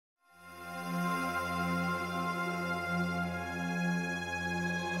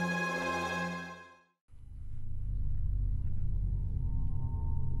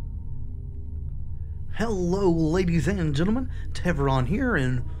Hello, ladies and gentlemen, Tevaron here,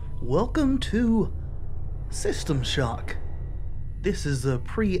 and welcome to System Shock. This is a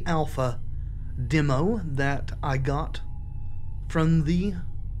pre-alpha demo that I got from the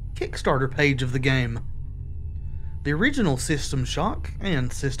Kickstarter page of the game. The original System Shock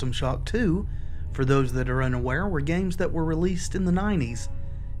and System Shock 2, for those that are unaware, were games that were released in the 90s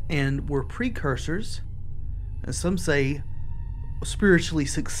and were precursors, as some say, spiritually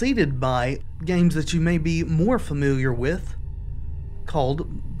succeeded by games that you may be more familiar with,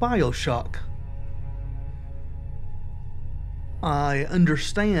 called BioShock. I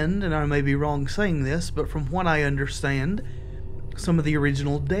understand, and I may be wrong saying this, but from what I understand, some of the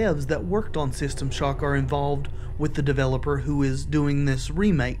original devs that worked on System Shock are involved with the developer who is doing this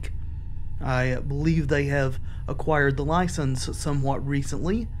remake. I believe they have acquired the license somewhat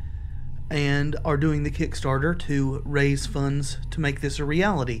recently, and are doing the Kickstarter to raise funds to make this a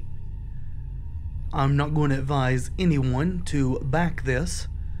reality. I'm not going to advise anyone to back this,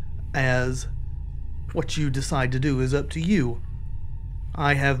 as what you decide to do is up to you.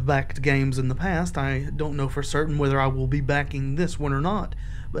 I have backed games in the past. I don't know for certain whether I will be backing this one or not,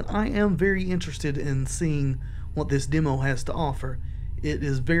 but I am very interested in seeing what this demo has to offer. It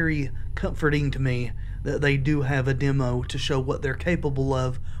is very comforting to me that they do have a demo to show what they're capable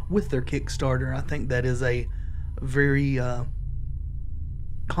of with their Kickstarter. I think that is a very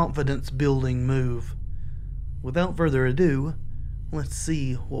confidence-building move. Without further ado, let's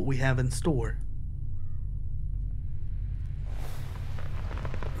see what we have in store.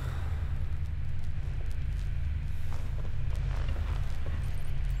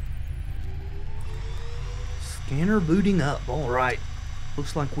 Scanner booting up. Alright.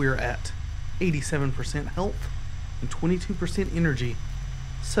 Looks like we're at 87% health and 22% energy.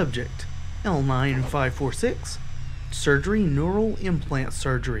 Subject L9546. Surgery, neural implant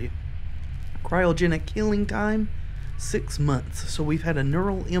surgery. Cryogenic healing time 6 months. So we've had a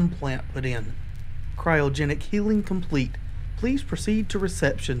neural implant put in. Cryogenic healing complete. Please proceed to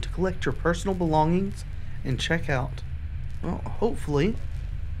reception to collect your personal belongings and check out. Well, hopefully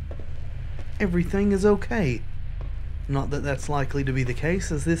everything is okay. Not that that's likely to be the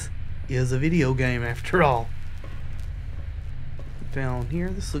case, as this is a video game after all. Down here,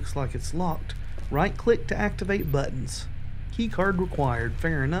 this looks like it's locked. Right click to activate buttons. Key card required.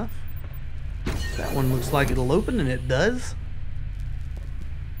 Fair enough. That one looks like it'll open, and it does.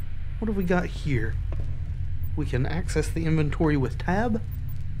 What have we got here? We can access the inventory with tab.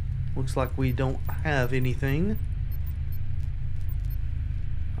 Looks like we don't have anything.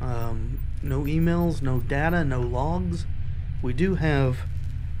 No emails, no data, no logs. We do have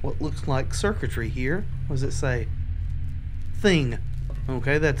what looks like circuitry here. What does it say? Thing.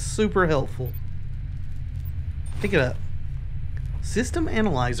 Okay, that's super helpful. Pick it up. System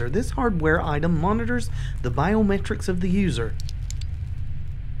Analyzer. This hardware item monitors the biometrics of the user.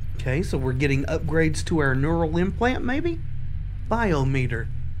 Okay, so we're getting upgrades to our neural implant, maybe? Biometer.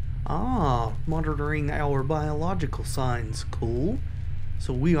 Ah, monitoring our biological signs. Cool.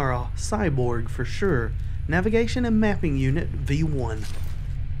 So we are a cyborg for sure. Navigation and mapping unit V1.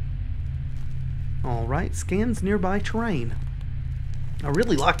 Alright, scans nearby terrain. I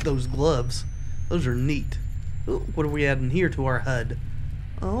really like those gloves. Those are neat. Ooh, what are we adding here to our HUD?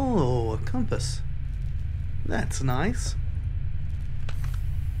 Oh, a compass. That's nice.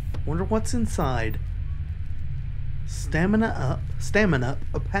 Wonder what's inside. Stamina up,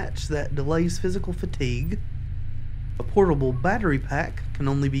 a patch that delays physical fatigue. A portable battery pack can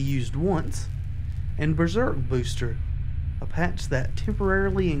only be used once, and Berserk Booster, a patch that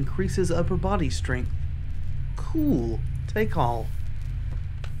temporarily increases upper body strength. Cool. Take all.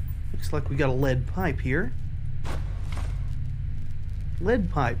 Looks like we got a lead pipe here.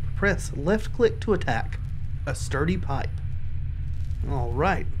 Lead pipe. Press left click to attack. A sturdy pipe.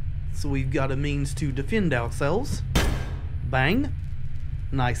 Alright. So we've got a means to defend ourselves. Bang.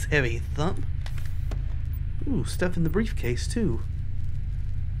 Nice heavy thump. Ooh, stuff in the briefcase too.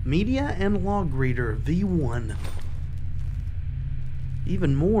 Media and log reader V1.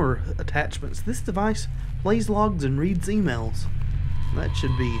 Even more attachments. This device plays logs and reads emails. That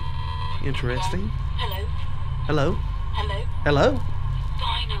should be interesting. Hello. Hello. Hello. Hello.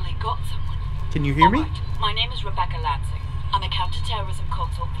 Finally got someone. Can you hear me? Alright, my name is Rebecca Lansing. I'm a counter-terrorism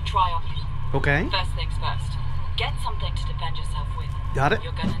consult for Triumph. Okay. First things first. Get something to defend yourself with. Got it.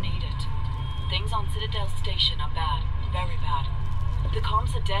 You're gonna need it. Things on Citadel Station are bad. Very bad. The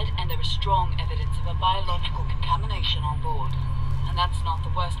comms are dead, and there is strong evidence of a biological contamination on board. And that's not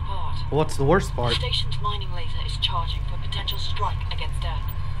the worst part. What's the worst part? The station's mining laser is charging for potential strike against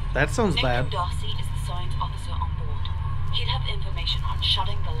Earth. That sounds Nick bad. Darcy is the science officer on board. He'd have information on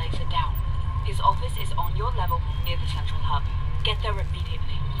shutting the laser down. His office is on your level near the central hub. Get there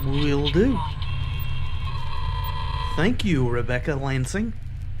immediately. Will do. Thank you, Rebecca Lansing.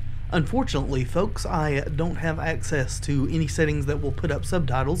 Unfortunately, folks, I don't have access to any settings that will put up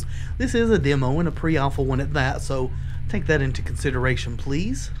subtitles. This is a demo and a pre-alpha one at that, so take that into consideration,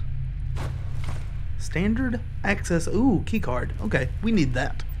 please. Standard access. Ooh, keycard. Okay, we need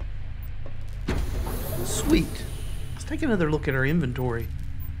that. Sweet. Let's take another look at our inventory.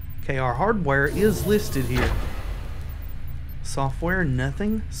 Okay, our hardware is listed here. Software,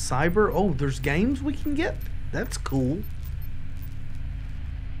 nothing. Cyber. Oh, there's games we can get? That's cool.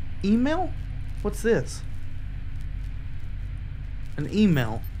 Email? What's this? An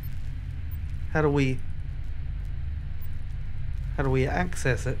email. How do we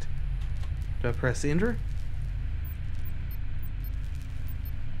access it? Do I press enter?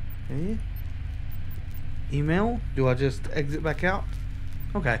 Okay. Email? Do I just exit back out?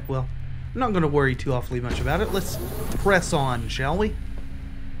 Okay, well, I'm not going to worry too awfully much about it. Let's press on, shall we?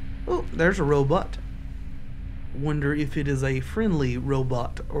 Oh, there's a robot. Wonder if it is a friendly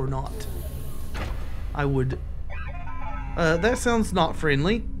robot or not. I would... that sounds not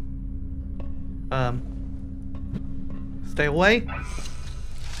friendly. Stay away.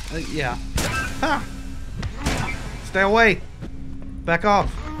 Yeah. Ha! Stay away. Back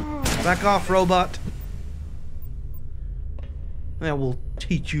off. Back off, robot. That will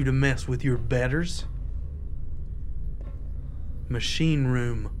teach you to mess with your betters. Machine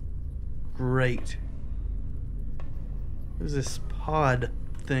room. Great. There's this pod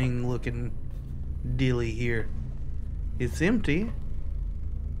thing looking dilly here. It's empty.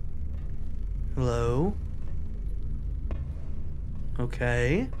 Hello?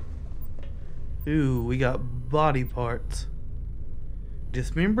 Okay. Ooh, we got body parts.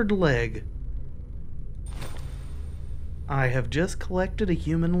 Dismembered leg. I have just collected a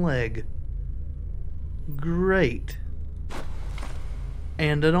human leg. Great.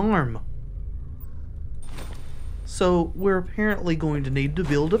 And an arm. So we're apparently going to need to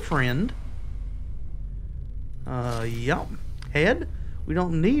build a friend. Yep. Head. We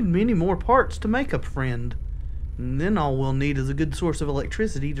don't need many more parts to make a friend. And then all we'll need is a good source of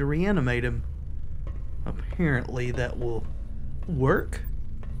electricity to reanimate him. Apparently that will work.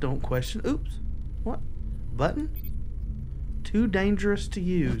 Don't question. Oops. What? Button? Too dangerous to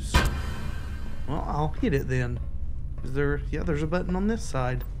use. Well, I'll hit it then. Is there... Yeah, there's a button on this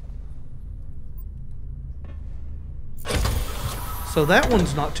side. So that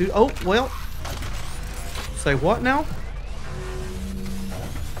one's not too... Oh, well. Say what now?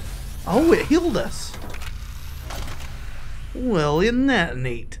 Oh, it healed us. Well, isn't that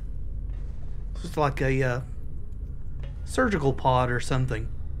neat? It's just like a surgical pod or something.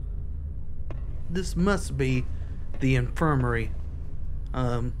 This must be the infirmary.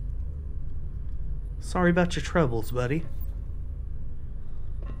 Sorry about your troubles, buddy.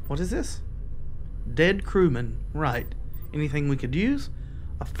 What is this? Dead crewman. Right. Anything we could use?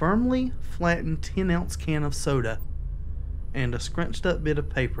 A firmly flattened 10-ounce can of soda. And a scrunched up bit of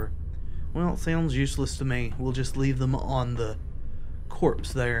paper. Well, it sounds useless to me. We'll just leave them on the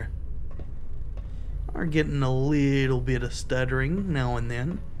corpse there. Are getting a little bit of stuttering now and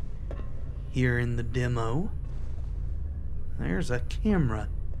then. Here in the demo. There's a camera.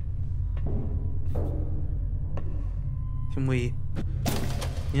 Can we...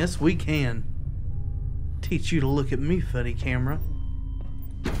 Yes, we can. Teach you to look at me, funny camera.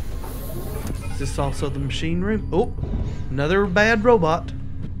 Is this also the machine room? Oh, another bad robot.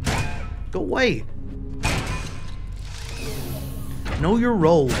 Go away. Know your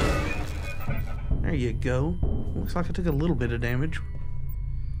role. There you go. Looks like I took a little bit of damage.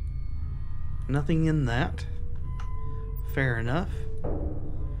 Nothing in that. Fair enough.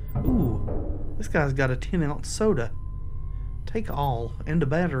 Ooh, this guy's got a 10-ounce soda. Take all. And a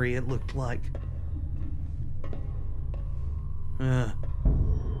battery, it looked like.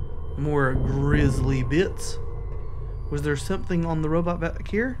 More grisly bits. Was there something on the robot back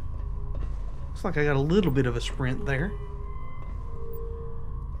here? Looks like I got a little bit of a sprint there.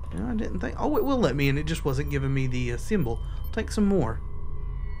 No, I didn't think... Oh, it will let me in. It just wasn't giving me the symbol. I'll take some more.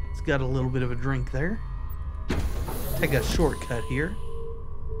 It's got a little bit of a drink there. Take a shortcut here.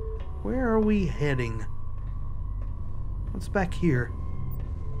 Where are we heading? What's back here?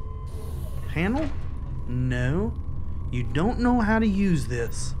 Panel? No. You don't know how to use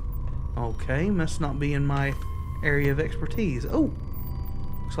this. Okay, must not be in my area of expertise. Oh!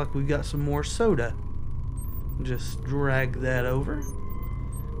 Looks like we've got some more soda. Just drag that over.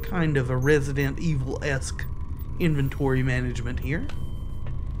 Kind of a Resident Evil-esque inventory management here.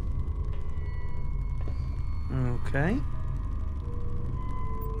 Okay.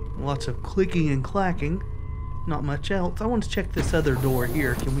 Lots of clicking and clacking. Not much else. I want to check this other door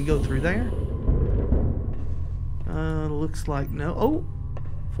here. Can we go through there? Looks like no. Oh,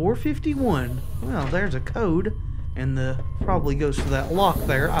 451. Well, there's a code. And probably goes to that lock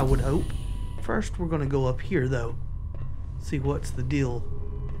there, I would hope. First, we're going to go up here, though. See what's the deal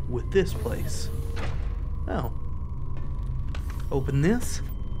with this place. Oh. Open this.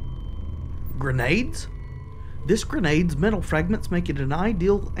 Grenades? This grenade's metal fragments make it an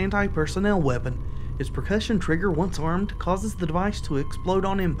ideal anti-personnel weapon. Its percussion trigger, once armed, causes the device to explode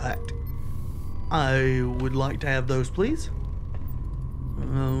on impact. I would like to have those, please.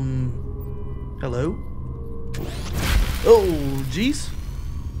 Hello? Oh, jeez.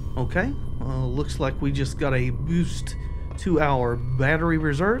 Okay. Looks like we just got a boost to our battery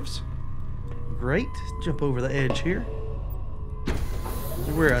reserves. Great. Jump over the edge here.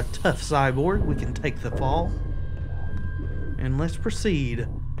 We're a tough cyborg. We can take the fall. And let's proceed.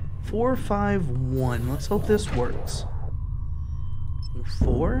 451. Let's hope this works.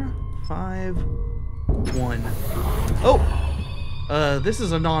 451. Oh! This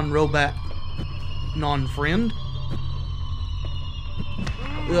is a non-robot, non-friend.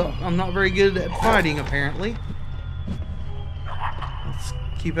 I'm not very good at fighting, apparently. Let's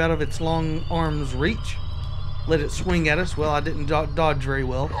keep out of its long arm's reach. Let it swing at us. Well, I didn't dodge very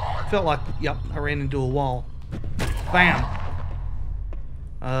well. Felt like, yep, I ran into a wall. Bam!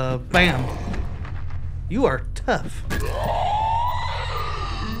 Bam. You are tough.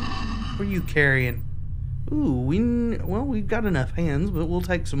 What are you carrying? Ooh, we've got enough hands, but we'll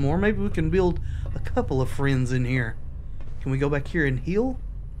take some more. Maybe we can build a couple of friends in here. Can we go back here and heal?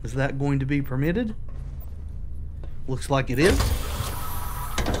 Is that going to be permitted? Looks like it is.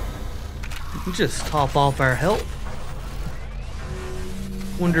 We'll just top off our health.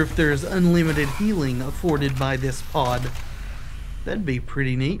 Wonder if there's unlimited healing afforded by this pod. That'd be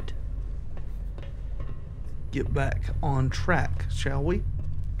pretty neat. Get back on track, shall we?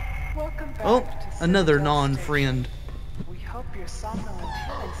 Welcome back Oh, to another Citadel non-friend. Station. We hope your somnolent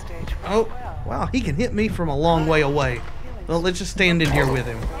healing stage went Oh, well. wow, he can hit me from a long way away. Well, let's just stand in here with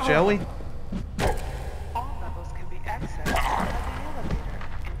him, shall we? All levels can be accessed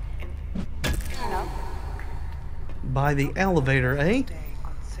by By the elevator, eh? stay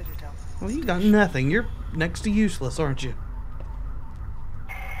on Citadel Well, you got nothing. You're next to useless, aren't you?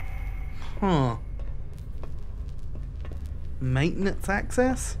 Huh. Maintenance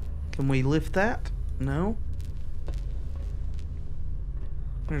access? Can we lift that? No.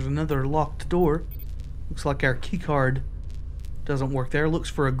 There's another locked door. Looks like our keycard doesn't work there. Looks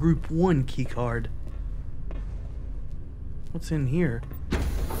for a group 1 keycard. What's in here?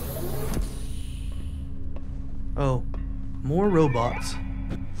 Oh, more robots.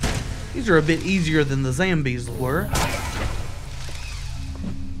 These are a bit easier than the zombies were.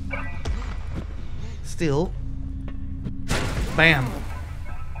 Still. Bam.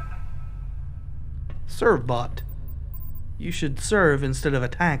 Serve bot. You should serve instead of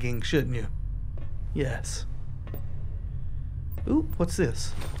attacking, shouldn't you? Yes. Ooh, what's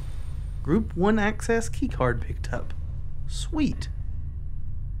this? Group 1 access keycard picked up. Sweet.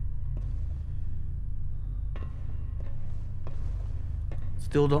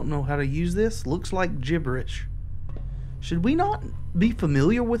 Still don't know how to use this. Looks like gibberish. Should we not be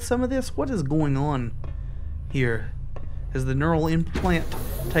familiar with some of this? What is going on here? Has the neural implant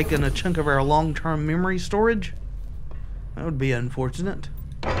taken a chunk of our long-term memory storage? That would be unfortunate.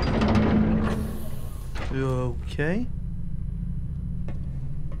 Okay.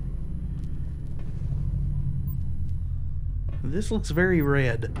 This looks very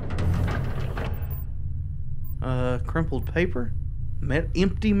red. Crumpled paper.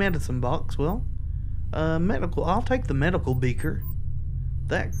 Empty medicine box. Well, medical. I'll take the medical beaker.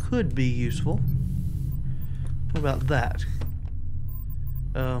 That could be useful. What about that?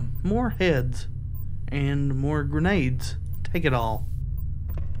 More heads and more grenades. Take it all.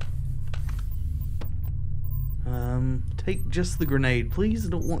 Take just the grenade, please. I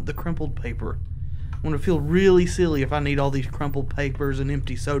don't want the crumpled paper. I'm gonna feel really silly if I need all these crumpled papers and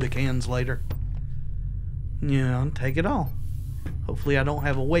empty soda cans later. Yeah, take it all. Hopefully I don't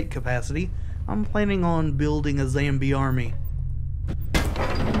have a weight capacity. I'm planning on building a zombie army.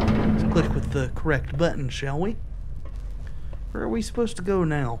 Let's click with the correct button, shall we? Where are we supposed to go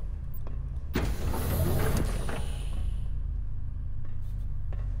now?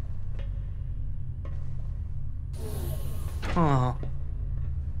 Huh.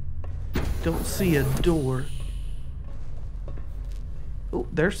 Don't see a door. Oh,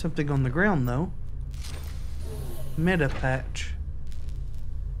 there's something on the ground though. Meta patch.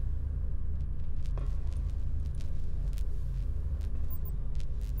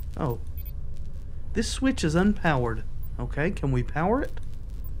 Oh. This switch is unpowered. Okay, can we power it?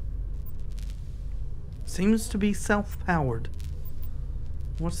 Seems to be self-powered.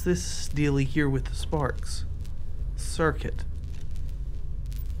 What's this dealy here with the sparks? Circuit.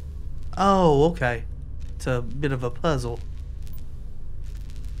 Oh, okay. It's a bit of a puzzle.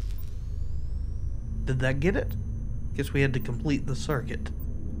 Did that get it? Guess we had to complete the circuit.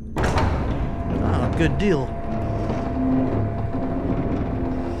 Ah, good deal.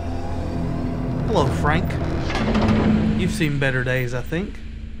 Hello, Frank. You've seen better days, I think.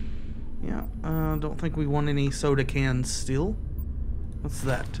 Yeah, don't think we want any soda cans still. What's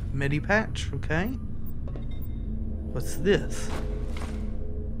that? Medipatch, okay. What's this?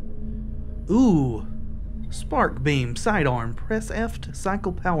 Ooh. Spark beam, sidearm. Press F to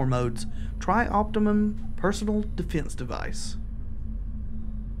cycle power modes. Try optimum personal defense device.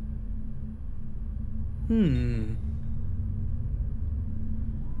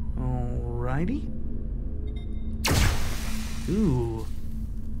 Alrighty. Ooh.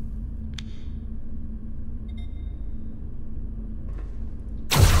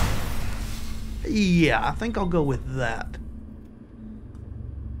 Yeah, I think I'll go with that.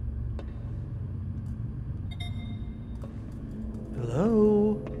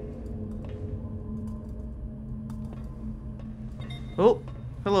 Hello? Oh,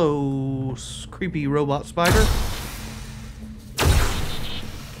 hello, creepy robot spider.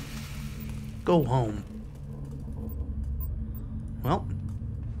 Go home. Well,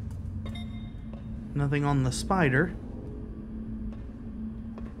 nothing on the spider.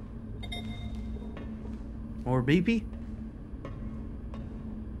 More beepy.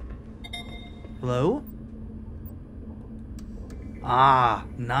 Hello? Ah,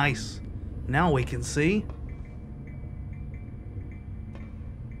 nice. Now we can see.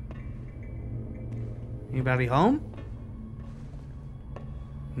 Anybody home?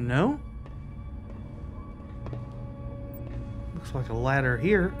 No? Looks like a ladder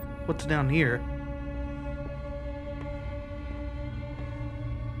here. What's down here?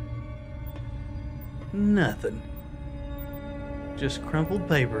 Nothing. Just crumpled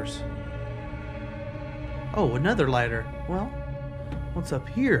papers. Oh, another ladder. Well, what's up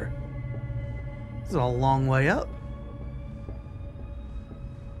here? This is a long way up.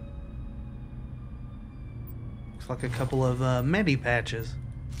 Looks like a couple of Medipatches.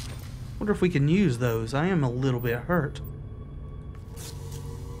 Wonder if we can use those. I am a little bit hurt.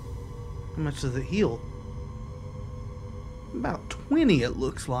 How much does it heal? About 20 it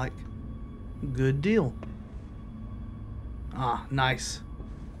looks like. Good deal. Ah, nice.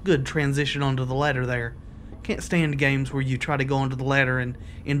 Good transition onto the ladder there. Can't stand games where you try to go onto the ladder and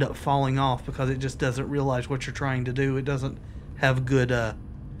end up falling off because it just doesn't realize what you're trying to do. It doesn't have good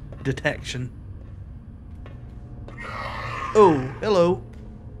detection. Oh, hello.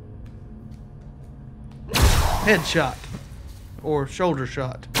 Headshot. Or shoulder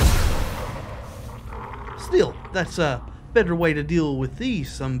shot. Still, that's a better way to deal with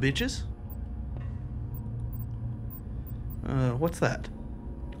these sumbitches. What's that?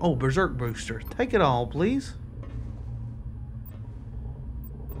 Oh, Berserk Booster. Take it all, please.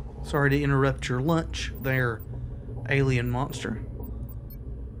 Sorry to interrupt your lunch there, alien monster.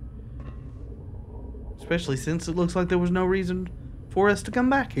 Especially since it looks like there was no reason for us to come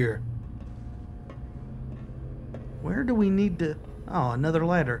back here. Where do we need to... Oh, another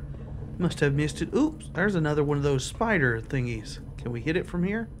ladder. Must have missed it. Oops, there's another one of those spider thingies. Can we hit it from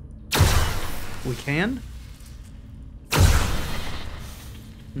here? We can.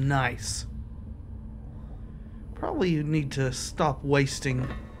 Nice. Probably need to stop wasting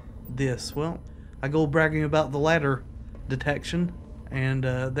this. Well, I go bragging about the ladder detection, and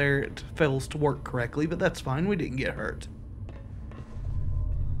there it fails to work correctly, but that's fine. We didn't get hurt.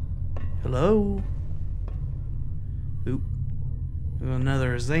 Hello? Oop. There's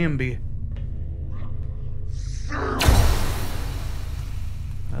another zombie.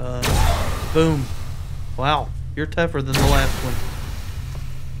 Boom. Wow, you're tougher than the last one.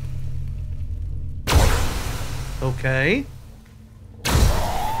 Okay.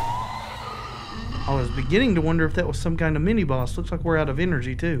 I was beginning to wonder if that was some kind of mini-boss. Looks like we're out of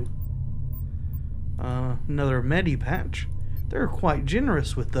energy, too. Another Medipatch. They're quite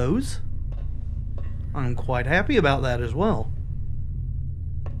generous with those. I'm quite happy about that as well.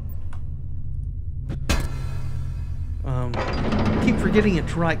 Keep forgetting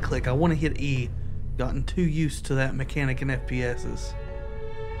it's right-click. I want to hit E. Gotten too used to that mechanic in FPSs.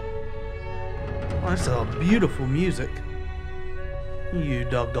 Oh, that's a beautiful music. You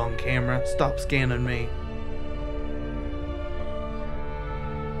doggone camera, stop scanning me.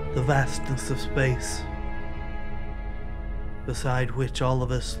 The vastness of space. beside which all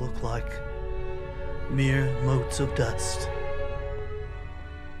of us look like mere motes of dust.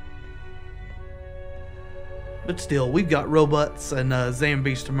 But still, we've got robots and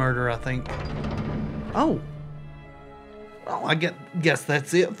zombies to murder, I think. Oh. Well, I guess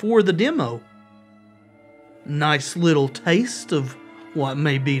that's it for the demo. Nice little taste of what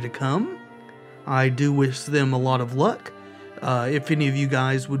may be to come. I do wish them a lot of luck. If any of you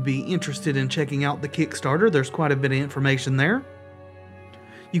guys would be interested in checking out the Kickstarter, there's quite a bit of information there.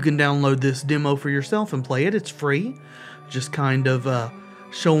 You can download this demo for yourself and play it. It's free. Just kind of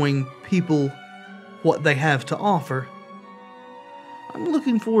showing people what they have to offer. I'm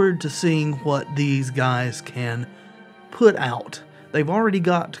looking forward to seeing what these guys can put out. They've already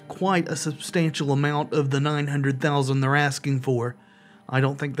got quite a substantial amount of the 900,000 they're asking for. I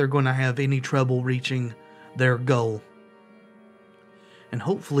don't think they're going to have any trouble reaching their goal. And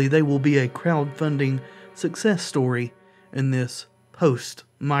hopefully they will be a crowdfunding success story in this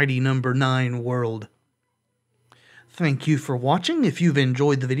post-Mighty Number 9 world. Thank you for watching. If you've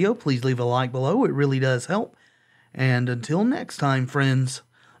enjoyed the video, please leave a like below. It really does help. And until next time, friends,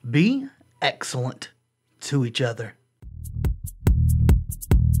 be excellent to each other.